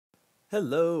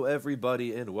Hello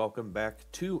everybody and welcome back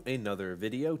to another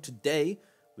video. Today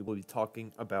we will be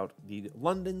talking about the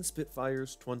London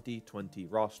Spitfire's 2020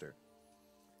 roster.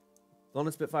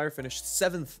 London Spitfire finished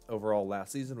 7th overall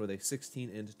last season with a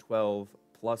 16-12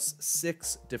 plus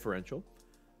 6 differential.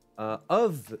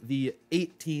 Of the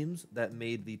 8 teams that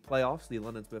made the playoffs, the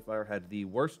London Spitfire had the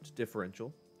worst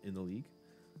differential in the league.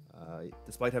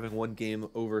 Despite having one game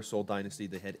over Seoul Dynasty,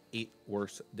 they had 8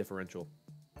 worse differential.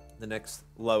 The next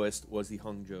lowest was the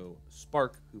Hangzhou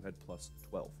Spark, who had plus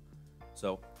 12.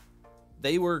 So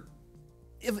they were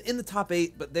in the top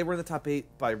 8, but they were in the top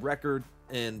 8 by record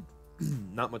and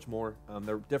not much more.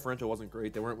 Their differential wasn't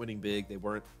great. They weren't winning big. They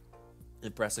weren't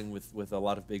impressing with a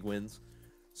lot of big wins.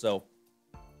 So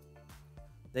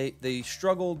they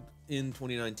struggled in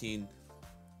 2019,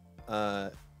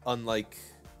 unlike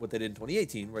what they did in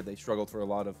 2018, where they struggled for a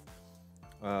lot of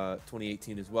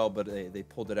 2018 as well, but they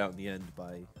pulled it out in the end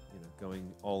by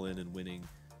going all in and winning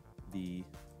the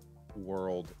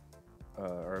world,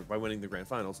 or by winning the grand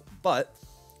finals. But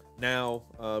now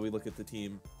we look at the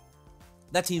team.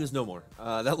 That team is no more.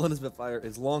 That London Spitfire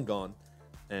is long gone,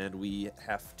 and we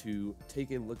have to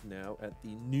take a look now at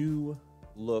the new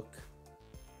look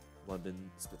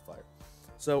London Spitfire.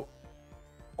 So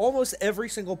almost every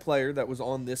single player that was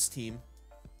on this team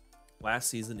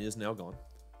last season is now gone.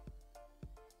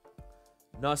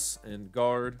 Nuss and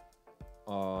Guard,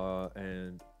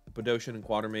 and Badoshin and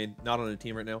Quatermain not on a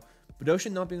team right now.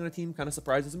 Badoshin not being on a team kind of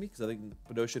surprises me, because I think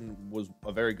Badoshin was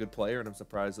a very good player, and I'm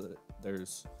surprised that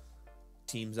there's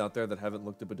teams out there that haven't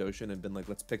looked at Badoshin and been like,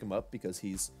 let's pick him up because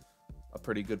he's a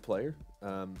pretty good player.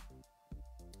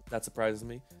 That surprises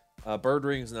me.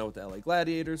 Birdring is now with the LA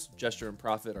Gladiators. Gesture and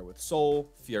Profit are with Seoul.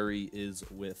 Fury is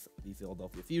with the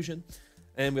Philadelphia Fusion.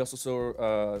 And we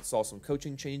also saw some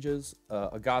coaching changes.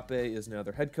 Agape is now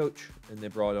their head coach, and they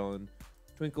brought on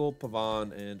Twinkle,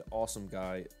 Pavan, and Awesome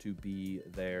Guy to be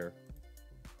their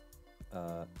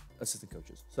assistant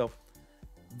coaches. So,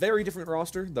 very different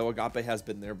roster, though Agape has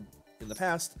been there in the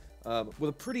past, with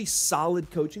a pretty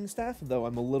solid coaching staff, though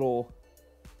I'm a little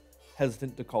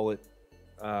hesitant to call it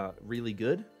really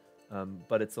good.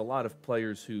 But it's a lot of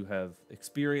players who have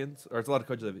experience, or it's a lot of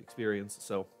coaches that have experience,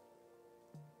 so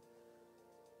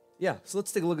yeah, so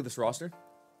let's take a look at this roster.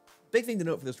 Big thing to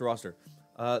note for this roster,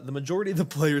 the majority of the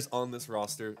players on this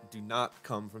roster do not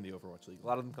come from the Overwatch League. A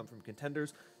lot of them come from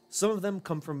contenders. Some of them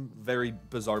come from very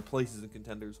bizarre places in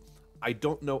contenders. I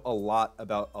don't know a lot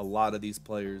about a lot of these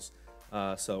players,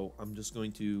 so I'm just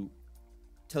going to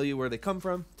tell you where they come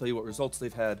from, tell you what results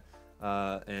they've had,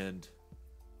 and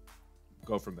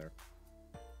go from there.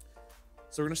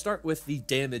 So we're going to start with the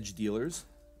damage dealers.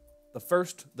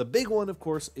 The big one, of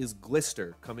course, is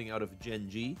Glister, coming out of Gen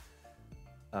G,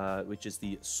 which is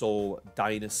the Seoul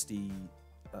Dynasty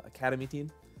Academy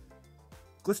team.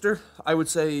 Glister, I would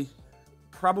say,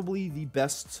 probably the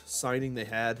best signing they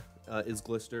had is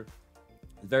Glister.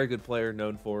 He's a very good player,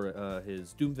 known for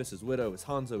his Doomfist, his Widow, his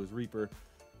Hanzo, his Reaper.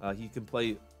 He can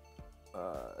play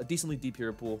a decently deep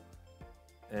hero pool,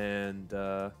 and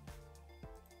I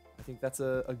think that's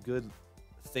a good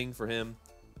thing for him.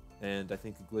 And I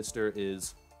think Glister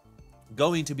is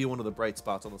going to be one of the bright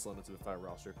spots on this London Spitfire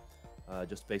roster,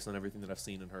 just based on everything that I've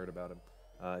seen and heard about him.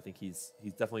 I think he's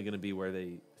definitely going to be where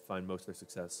they find most of their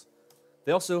success.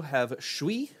 They also have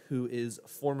Shui, who is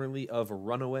formerly of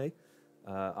Runaway.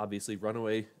 Obviously,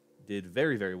 Runaway did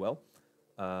very, very well,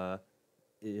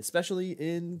 especially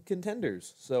in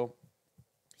contenders. So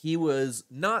he was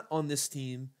not on this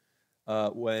team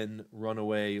when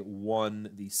Runaway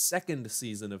won the second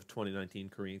season of 2019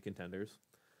 Korean Contenders.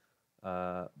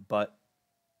 But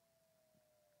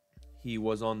he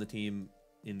was on the team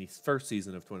in the first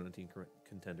season of 2019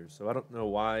 Contenders. So I don't know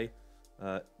why.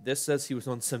 This says he was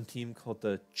on some team called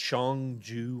the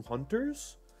Cheongju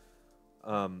Hunters.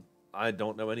 I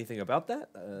don't know anything about that.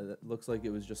 It looks like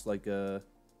it was just like a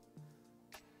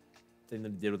thing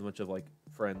that he did with a bunch of like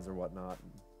friends or whatnot.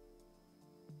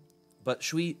 But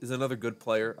Shui is another good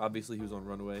player. Obviously, he was on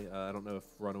Runaway. I don't know if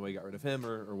Runaway got rid of him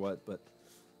or what, but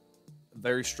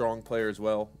very strong player as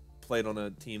well. Played on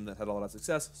a team that had a lot of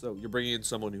success. So you're bringing in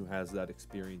someone who has that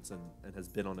experience and has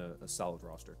been on a solid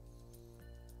roster.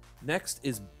 Next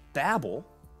is Babel,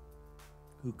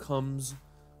 who comes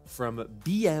from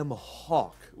BM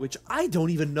Hawk, which I don't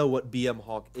even know what BM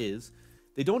Hawk is.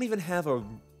 They don't even have a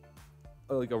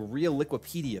real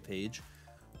Wikipedia page.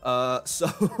 So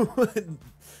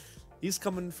he's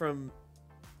coming from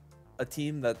a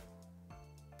team that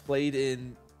played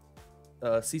in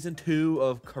Season 2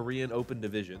 of Korean Open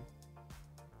Division.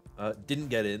 Didn't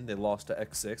get in. They lost to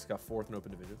X6, got 4th in Open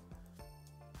Division.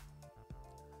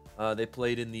 They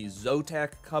played in the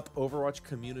Zotac Cup Overwatch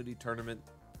Community Tournament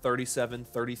 37,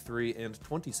 33, and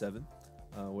 27,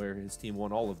 where his team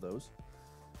won all of those.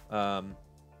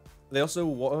 They also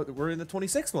were in the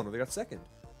 26th one, where they got second.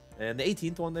 And the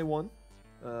 18th one they won.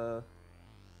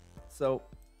 So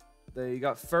they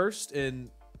got first in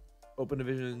Open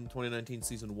Division 2019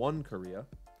 Season 1 Korea.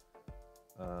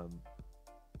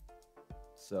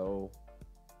 So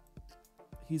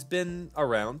he's been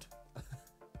around.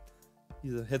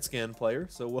 He's a hit scan player,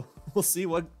 so we'll see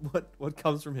what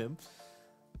comes from him.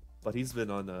 But he's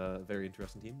been on a very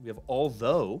interesting team. We have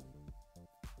Although,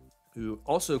 who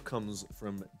also comes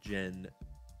from Gen...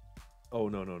 Oh,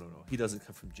 no. He doesn't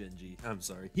come from Gen G. I'm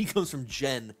sorry. He comes from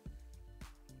Gen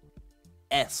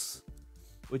S,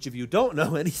 which if you don't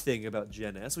know anything about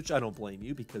Gen S, which I don't blame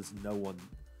you because no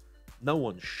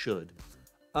one should.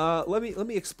 Let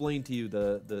me explain to you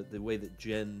the way that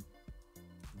Gen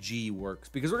G works,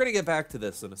 because we're going to get back to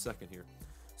this in a second here.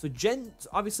 So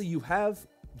obviously you have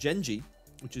Gen G,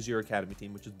 which is your academy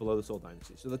team, which is below the Seoul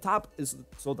Dynasty. So the top is the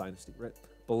Seoul Dynasty, right?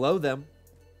 Below them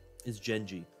is Gen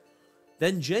G.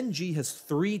 Then Gen G has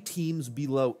 3 teams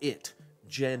below it: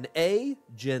 Gen A,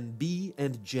 Gen B,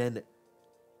 and Gen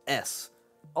S.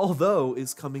 Although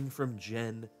is coming from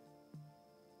Gen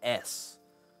S.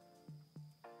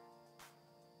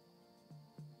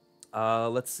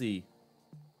 Let's see.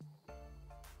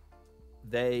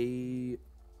 They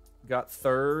got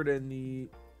 3rd in the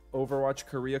Overwatch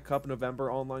Korea Cup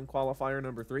November online qualifier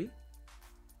number 3.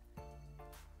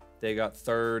 They got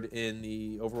 3rd in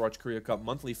the Overwatch Korea Cup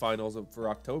monthly finals for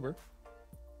October.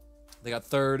 They got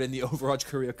 3rd in the Overwatch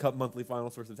Korea Cup monthly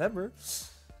finals for September.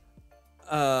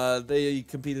 They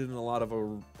competed in a lot of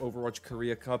Overwatch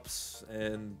Korea Cups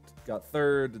and got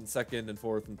 3rd and 2nd and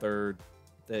 4th and 3rd.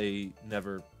 They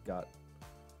never got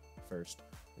 1st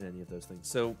in any of those things.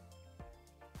 So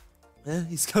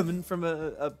he's coming from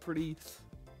a pretty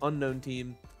unknown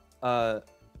team.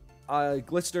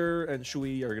 Glister and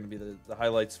Shui are going to be the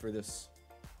highlights for this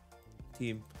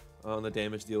team on the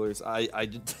damage dealers. I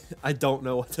don't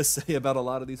know what to say about a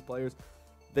lot of these players.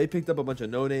 They picked up a bunch of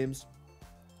no-names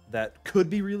that could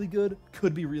be really good,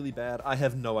 could be really bad. I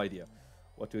have no idea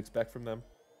what to expect from them.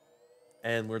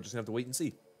 And we're just going to have to wait and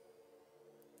see.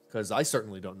 Because I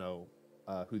certainly don't know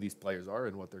who these players are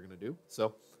and what they're going to do.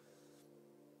 So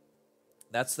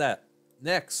that's that.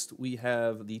 Next, we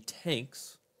have the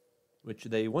tanks, which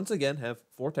they once again have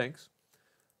 4 tanks,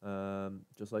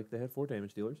 just like they had 4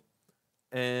 damage dealers.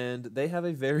 And they have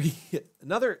a very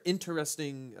another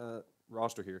interesting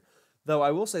roster here. Though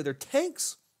I will say their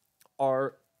tanks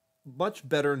are much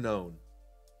better known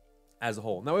as a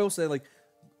whole. Now I will say, like,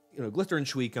 Glister and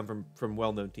Shui come from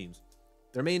well-known teams.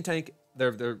 Their main tank,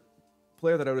 their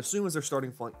player that I would assume is their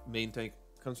starting main tank,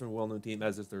 comes from a well-known team,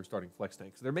 as is their starting flex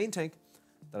tank. So their main tank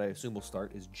that I assume will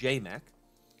start is J-Mac.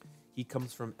 He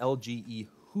comes from LGE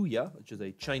Huya, which is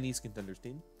a Chinese contenders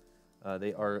team.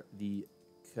 They are the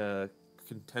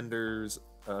contenders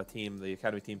team, the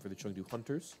academy team for the Chengdu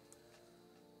Hunters.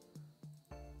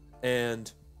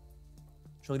 And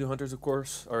Chengdu Hunters, of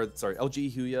course,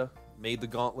 LGE Huya made the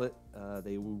gauntlet.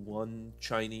 They won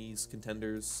Chinese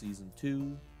Contenders Season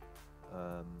 2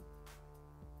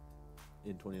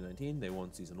 in 2019. They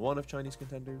won Season 1 of Chinese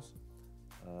Contenders.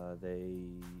 I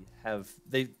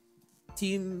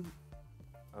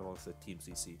want to say Team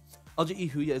CC.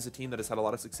 LGE Huya is a team that has had a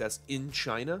lot of success in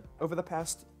China over the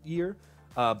past year,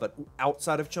 but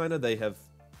outside of China, they have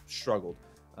struggled.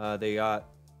 They got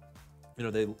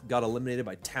eliminated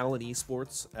by Talon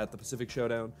Esports at the Pacific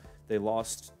Showdown. They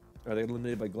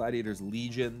eliminated by Gladiators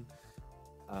Legion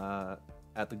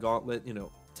at the Gauntlet.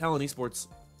 Talon Esports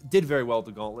did very well at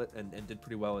the Gauntlet and did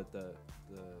pretty well at the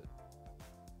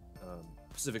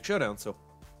Pacific Showdown, so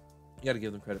you got to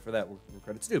give them credit for that where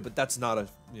credit's due. But that's not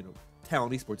Talon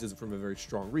Esports isn't from a very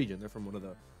strong region. They're from one of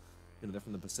the, they're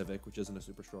from the Pacific, which isn't a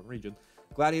super strong region.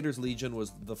 Gladiators Legion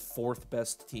was the 4th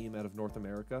best team out of North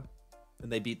America,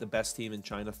 and they beat the best team in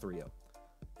China 3-0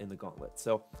 in the Gauntlet.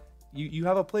 So you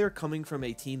have a player coming from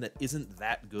a team that isn't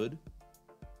that good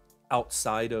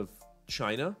outside of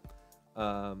China.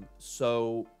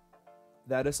 So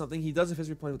that is something. He does have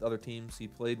history playing with other teams. He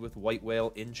played with White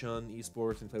Whale, Incheon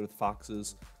Esports, and played with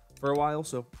Foxes for a while.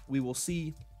 So we will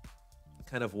see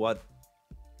kind of what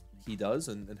he does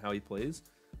and how he plays.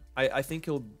 I think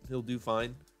he'll do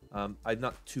fine. I'm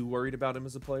not too worried about him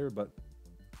as a player, but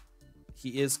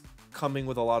he is coming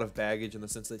with a lot of baggage in the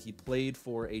sense that he played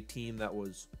for a team that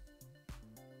was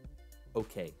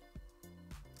okay.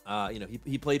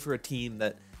 He played for a team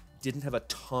that didn't have a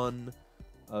ton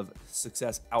of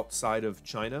success outside of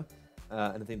China,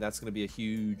 and I think that's going to be a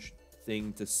huge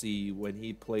thing to see when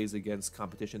he plays against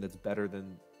competition that's better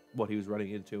than what he was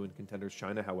running into in Contenders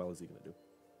China. How well is he going to do?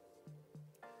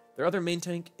 Their other main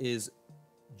tank is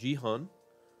Ji-hun,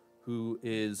 who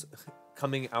is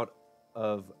coming out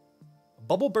of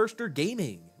Bubble Burster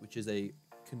Gaming, which is a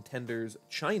Contenders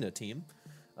China team,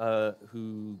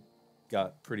 who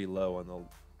got pretty low on the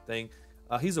thing.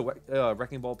 He's a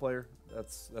Wrecking Ball player.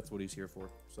 That's what he's here for.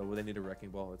 So when they need a Wrecking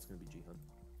Ball, it's going to be Ji-hun.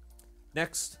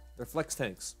 Next, their flex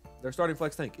tanks. Their starting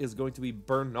flex tank is going to be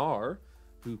Bernard,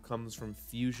 who comes from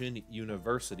Fusion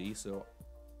University. So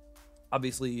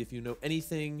obviously, if you know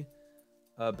anything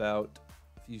about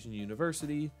Fusion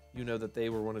University, you know that they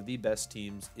were one of the best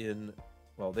teams in,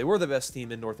 well, they were the best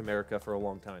team in North America for a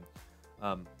long time.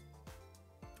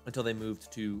 Until they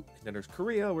moved to Contenders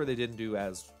Korea, where they didn't do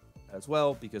as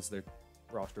well because their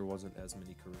roster wasn't as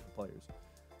many Korean players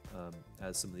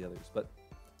as some of the others. But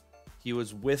he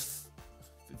was with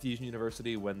Fusion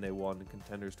University when they won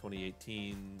Contenders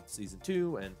 2018 Season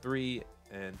 2 and 3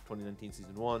 and 2019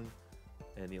 Season 1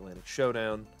 and the Atlantic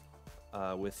Showdown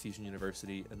with Fusion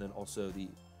University, and then also the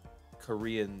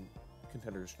Korean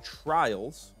Contenders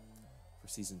Trials for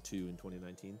Season 2 in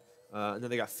 2019. And then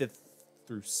they got 5th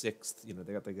through 6th. You know,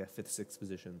 they got like that 5th, 6th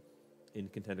position in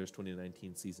Contenders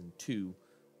 2019 Season 2.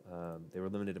 They were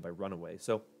eliminated by Runaway.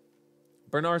 So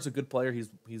Bernard's a good player.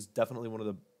 He's definitely one of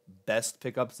the best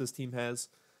pickups this team has.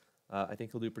 I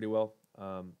think he'll do pretty well.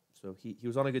 So he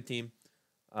was on a good team.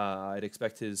 I'd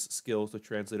expect his skills to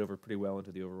translate over pretty well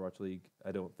into the Overwatch League.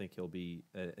 I don't think he'll be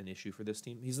an issue for this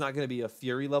team. He's not going to be a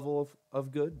Fury level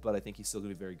of good, but I think he's still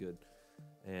going to be very good.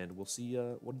 And we'll see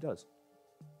what he does.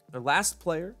 Our last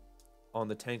player on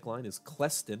the tank line is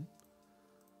Cleston,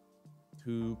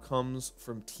 who comes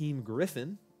from Team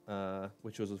Griffin,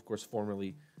 which was, of course,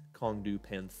 formerly Kongdu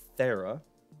Panthera.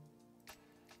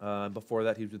 Before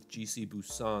that, he was with GC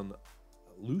Busan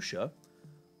Lucia.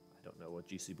 I don't know what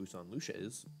GC Busan Lucia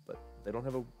is, but they don't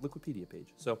have a Wikipedia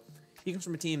page. So he comes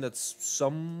from a team that's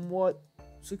somewhat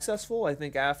successful. I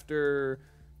think after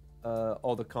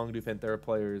all the Kongdu Panthera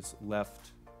players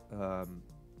left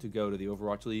to go to the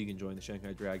Overwatch League and join the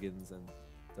Shanghai Dragons and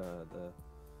the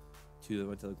two that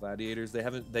went to the Gladiators,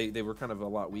 they were kind of a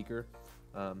lot weaker.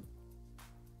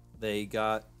 They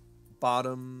got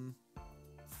bottom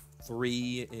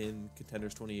 3 in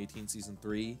Contenders 2018 Season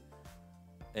 3,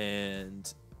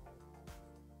 and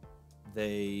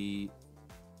they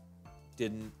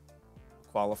didn't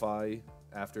qualify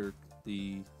after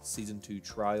the Season 2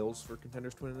 trials for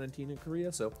Contenders 2019 in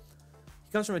Korea. So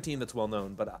he comes from a team that's well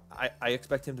known, but I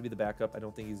expect him to be the backup. I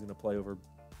don't think he's going to play over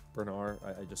Bernard.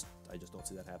 I just don't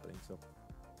see that happening. So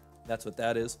that's what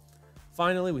that is.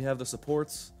 Finally, we have the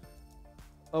supports.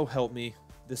 Oh, help me.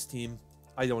 This team,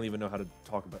 I don't even know how to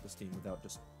talk about this team without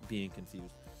just being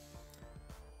confused.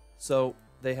 So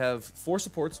they have 4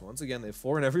 supports. Once again, they have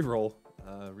 4 in every role.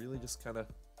 Really just kind of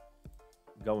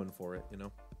going for it, you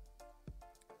know.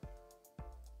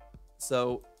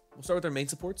 So we'll start with their main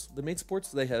supports. The main supports,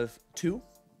 they have 2.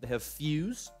 They have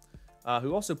Fuse,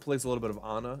 who also plays a little bit of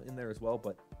Ana in there as well,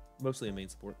 but mostly a main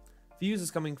support. Fuse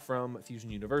is coming from Fusion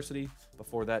University.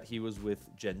 Before that, he was with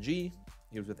Gen G.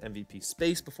 He was with MVP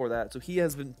Space before that. So he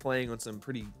has been playing on some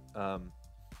pretty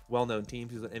well-known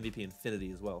teams. He's an MVP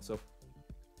Infinity as well. So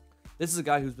this is a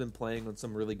guy who's been playing on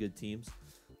some really good teams.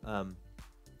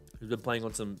 Who's been playing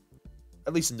on some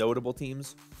at least notable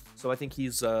teams. So I think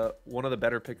he's one of the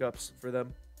better pickups for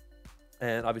them.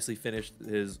 And obviously finished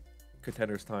his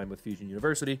Contenders time with Fusion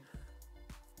University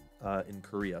in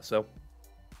Korea. So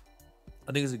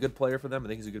I think he's a good player for them. I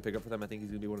think he's a good pickup for them. I think he's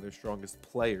going to be one of their strongest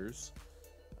players,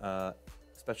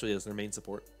 especially as their main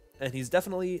support. And he's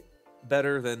definitely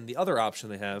better than the other option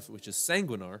they have, which is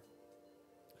Sanguinar,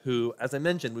 who, as I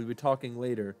mentioned, we'll be talking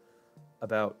later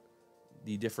about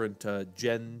the different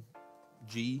Gen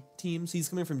G teams. He's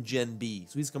coming from Gen B,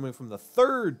 so he's coming from the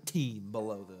 3rd team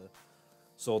below the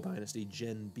Seoul Dynasty,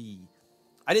 Gen B.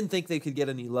 I didn't think they could get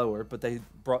any lower, but they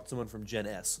brought someone from Gen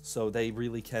S, so they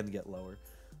really can get lower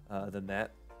than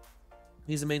that.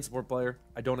 He's a main support player.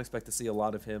 I don't expect to see a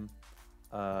lot of him,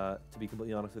 to be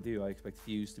completely honest with you. I expect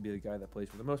Fuse to be the guy that plays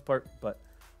for the most part, but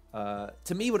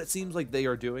to me, what it seems like they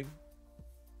are doing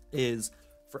is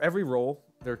for every role,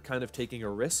 they're kind of taking a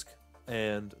risk,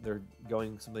 and they're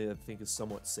going something that I think is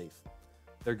somewhat safe.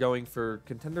 They're going for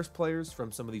Contenders players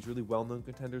from some of these really well-known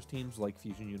Contenders teams like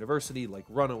Fusion University, like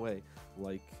Runaway,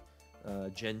 like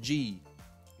Gen G,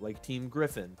 like Team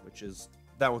Griffin, which is,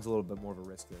 that one's a little bit more of a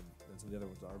risk than some of the other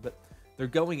ones are. But they're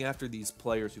going after these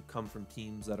players who come from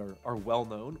teams that are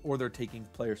well-known, or they're taking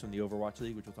players from the Overwatch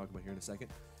League, which we'll talk about here in a second.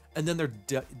 And then they're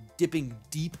dipping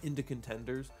deep into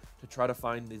Contenders to try to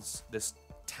find this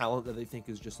talent that they think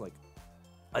is just like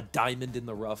a diamond in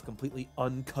the rough, completely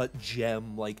uncut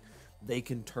gem. Like, they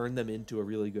can turn them into a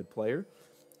really good player,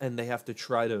 and they have to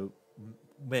try to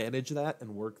manage that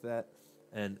and work that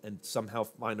and somehow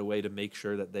find a way to make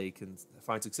sure that they can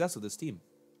find success with this team.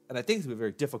 And I think it's going to be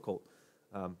very difficult.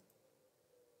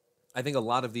 I think a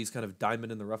lot of these kind of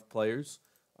diamond in the rough players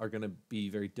are going to be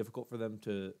very difficult for them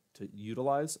to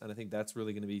utilize, and I think that's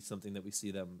really going to be something that we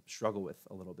see them struggle with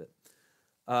a little bit.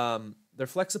 Their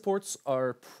flex supports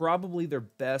are probably their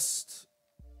best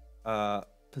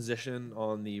position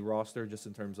on the roster, just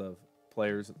in terms of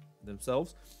players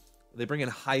themselves. They bring in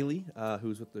Hiley,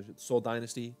 who's with the Seoul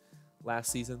Dynasty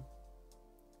last season,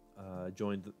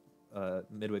 joined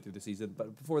midway through the season,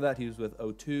 but before that he was with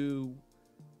O2,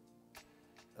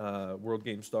 World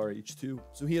Game Star H2.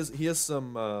 So he has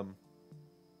some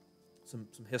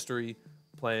history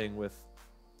playing with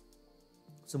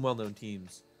some well-known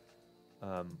teams.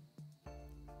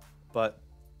 But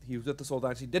he was at the Seoul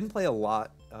Dynasty. Didn't play a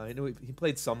lot. I know he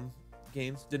played some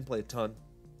games. Didn't play a ton.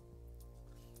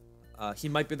 He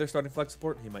might be their starting flex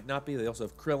support. He might not be. They also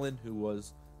have Krillin, who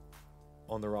was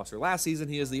on the roster last season.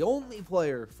 He is the only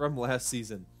player from last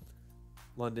season,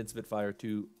 London Spitfire,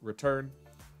 to return.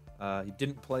 He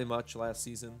didn't play much last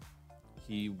season.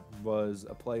 He was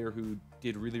a player who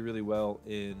did really, really well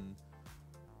in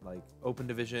like open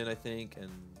division, I think, and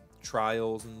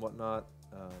trials and whatnot.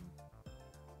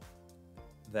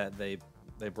 That they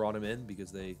brought him in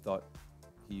because they thought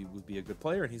he would be a good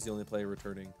player, and he's the only player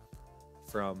returning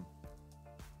from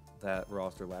that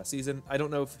roster last season. I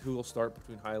don't know who will start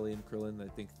between Hiley and Krillin. I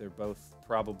think they're both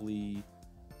probably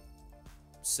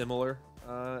similar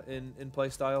in play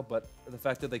style, but the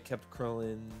fact that they kept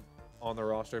Krillin on the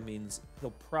roster means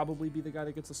he'll probably be the guy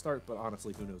that gets a start, but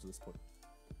honestly, who knows at this point.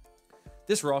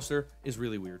 This roster is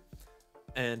really weird,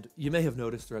 and you may have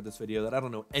noticed throughout this video that I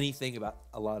don't know anything about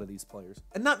a lot of these players,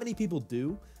 and not many people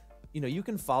do. You know, you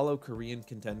can follow Korean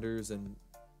contenders and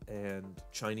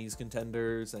Chinese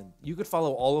contenders, and you could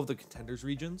follow all of the contenders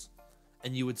regions,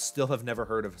 and you would still have never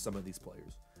heard of some of these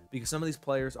players, because some of these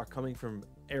players are coming from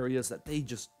areas that they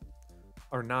just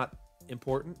are not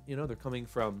important. You know, they're coming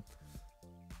from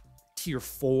tier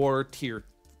 4, they're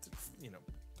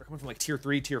coming from like tier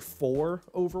 3, tier 4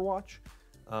 Overwatch.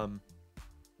 I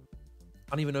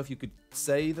don't even know if you could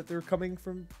say that they're coming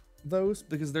from those,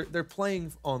 because they're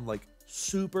playing on like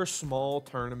super small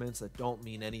tournaments that don't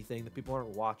mean anything, that people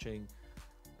aren't watching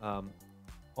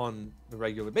on the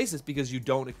regular basis, because you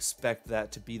don't expect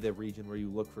that to be the region where you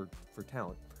look for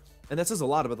talent. And that says a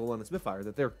lot about the London Spitfire,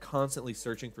 that they're constantly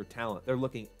searching for talent. They're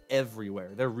looking everywhere.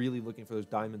 They're really looking for those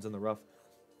diamonds in the rough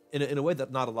in a way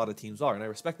that not a lot of teams are, and I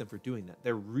respect them for doing that.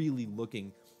 They're really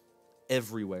looking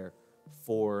everywhere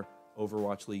for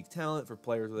Overwatch League talent, for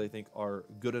players that they think are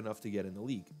good enough to get in the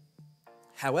league.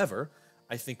 However,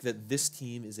 I think that this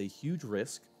team is a huge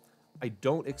risk. I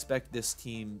don't expect this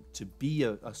team to be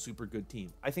a super good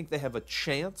team. I think they have a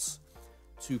chance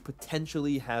to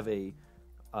potentially have a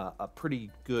pretty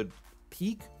good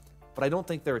peak, but I don't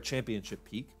think they're a championship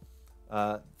peak.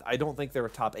 I don't think they're a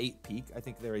top 8 peak. I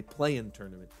think they're a play-in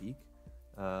tournament peak.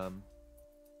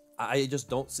 I just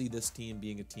don't see this team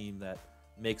being a team that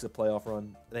makes a playoff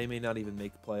run. They may not even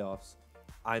make playoffs.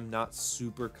 I'm not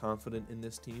super confident in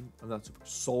this team. I'm not super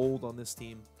sold on this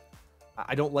team.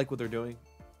 I don't like what they're doing.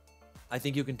 I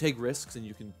think you can take risks and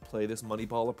you can play this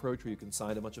Moneyball approach where you can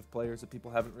sign a bunch of players that people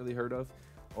haven't really heard of,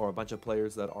 or a bunch of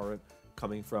players that aren't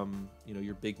coming from, you know,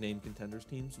 your big name contenders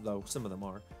teams, though some of them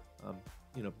are.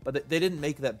 But they didn't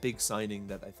make that big signing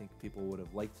that I think people would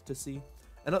have liked to see.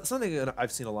 And something that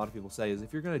I've seen a lot of people say is,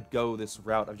 if you're going to go this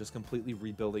route of just completely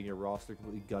rebuilding your roster,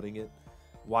 completely gutting it,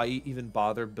 why even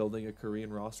bother building a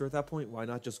Korean roster at that point? Why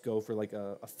not just go for like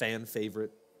a fan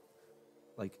favorite,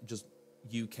 like just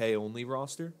UK only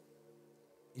roster?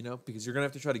 You know, because you're going to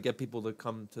have to try to get people to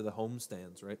come to the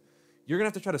homestands, right? You're going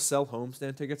to have to try to sell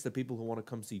homestand tickets to people who want to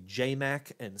come see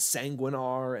J-Mac and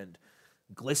Sanguinar and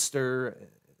Glister and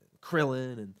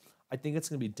Krillin, and I think it's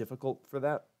going to be difficult for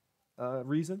that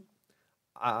reason.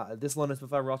 This London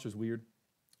Spitfire roster is weird,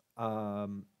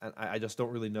 and I just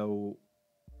don't really know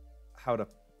how to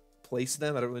place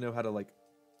them. I don't really know how to like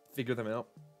figure them out.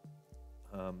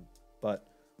 But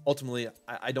ultimately,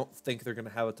 I don't think they're going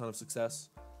to have a ton of success.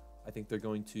 I think they're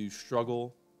going to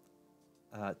struggle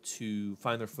to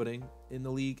find their footing in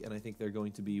the league, and I think they're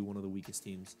going to be one of the weakest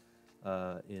teams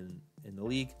in the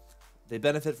league. They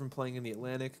benefit from playing in the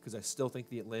Atlantic, because I still think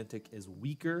the Atlantic is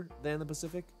weaker than the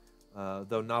Pacific,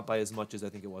 though not by as much as I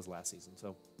think it was last season.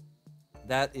 So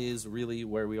that is really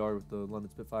where we are with the London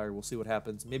Spitfire. We'll see what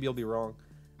happens. Maybe I'll be wrong.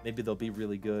 Maybe they'll be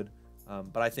really good.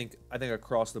 But I think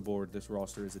across the board, this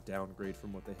roster is a downgrade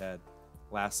from what they had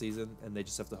last season, and they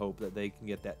just have to hope that they can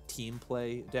get that team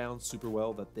play down super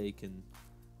well, that they can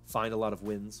find a lot of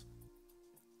wins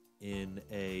in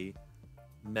a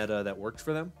meta that works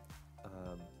for them,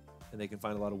 and they can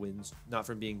find a lot of wins not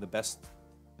from being the best,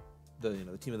 the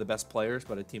team of the best players,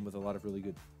 but a team with a lot of really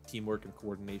good teamwork and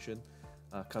coordination,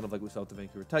 kind of like we saw with the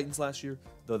Vancouver Titans last year.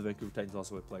 Though the Vancouver Titans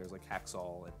also had players like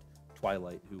Hacksaw and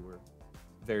Twilight who were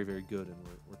very, very good and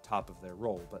were top of their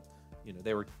role, but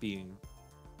they were being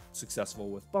successful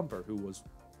with Bumper, who was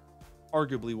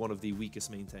arguably one of the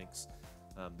weakest main tanks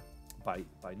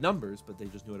by numbers, but they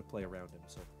just knew how to play around him.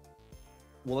 So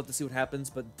we'll have to see what happens,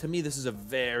 but to me this is a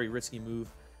very risky move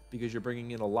because you're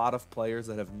bringing in a lot of players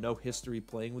that have no history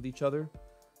playing with each other,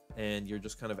 and you're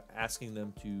just kind of asking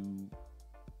them to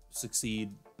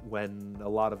succeed when a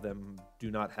lot of them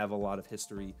do not have a lot of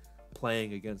history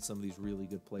playing against some of these really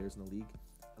good players in the league.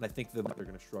 And I think they're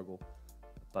going to struggle,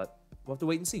 but we'll have to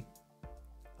wait and see.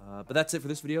 But that's it for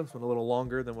this video. It's been a little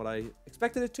longer than what I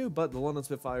expected it to, but the London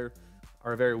Spitfire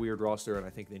are a very weird roster, and I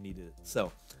think they needed it.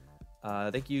 So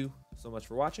thank you so much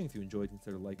for watching. If you enjoyed,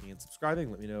 consider liking and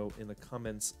subscribing. Let me know in the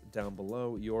comments down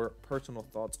below your personal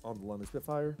thoughts on the London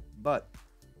Spitfire. But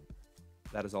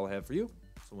that is all I have for you.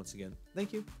 So once again,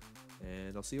 thank you,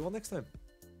 and I'll see you all next time.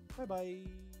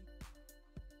 Bye-bye.